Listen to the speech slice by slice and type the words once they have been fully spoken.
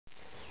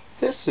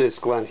This is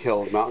Glen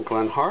Hill Mountain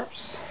Glen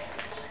Harps,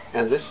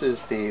 and this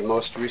is the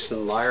most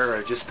recent lyre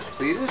I just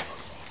completed.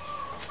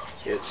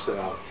 It's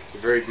a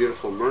very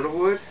beautiful myrtle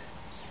wood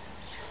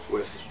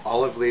with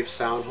olive leaf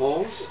sound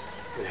holes.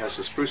 It has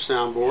a spruce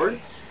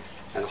soundboard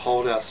and a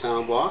hollowed out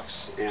sound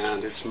box,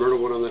 and it's myrtle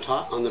wood on the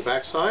top, on the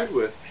back side,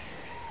 with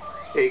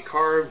a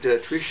carved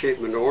tree-shaped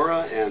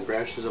menorah and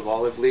branches of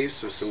olive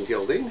leaves with some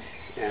gilding,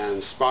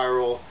 and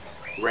spiral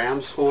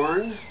ram's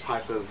horn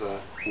type of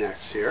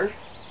necks here.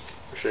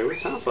 I'll show you what it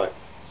sounds like.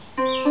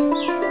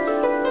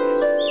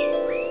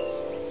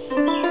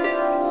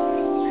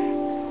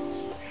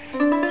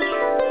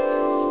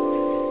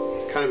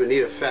 It's kind of a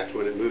neat effect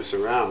when it moves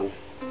around.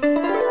 You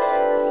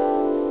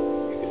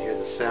can hear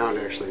the sound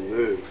actually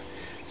move.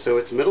 So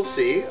it's middle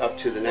C up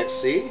to the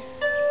next C,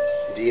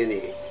 D and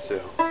E. So.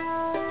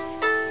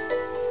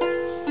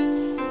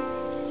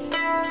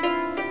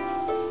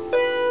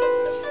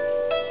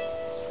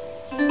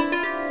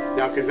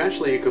 Now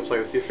conventionally you can play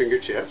with your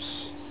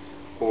fingertips,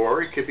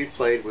 or it could be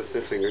played with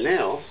the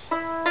fingernails,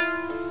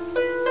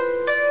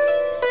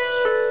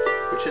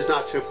 which is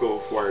not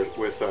typical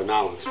with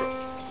nylon stroke.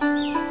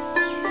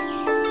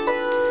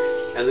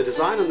 And the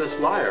design on this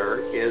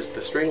lyre is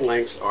the string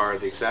lengths are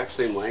the exact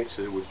same lengths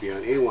as it would be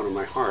on any one of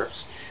my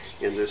harps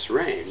in this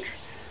range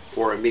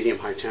for a medium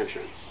high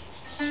tension.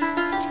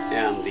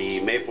 And the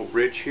maple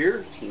bridge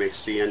here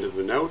makes the end of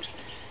the note,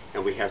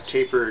 and we have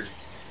tapered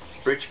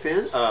bridge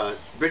pins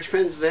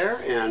there,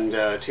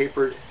 and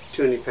tapered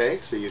tuning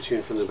pegs, so you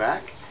tune from the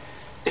back.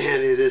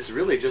 And it is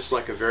really just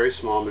like a very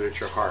small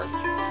miniature harp.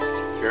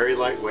 Very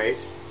lightweight,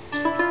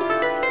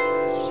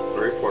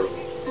 very portable.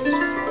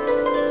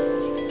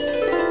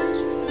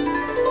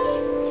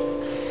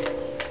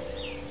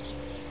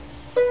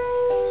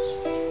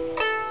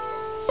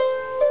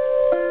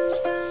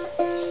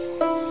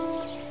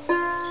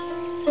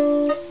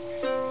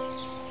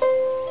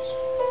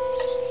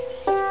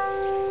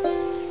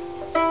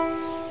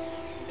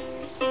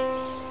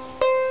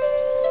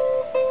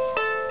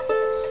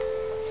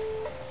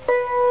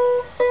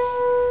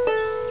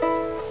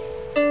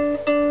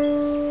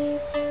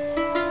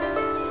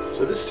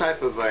 So this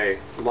type of a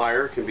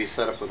lyre can be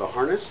set up with a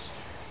harness,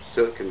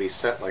 so it can be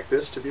set like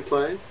this to be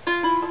played,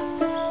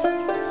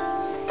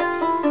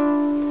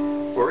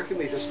 or it can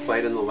be just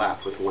played in the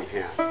lap with one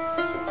hand.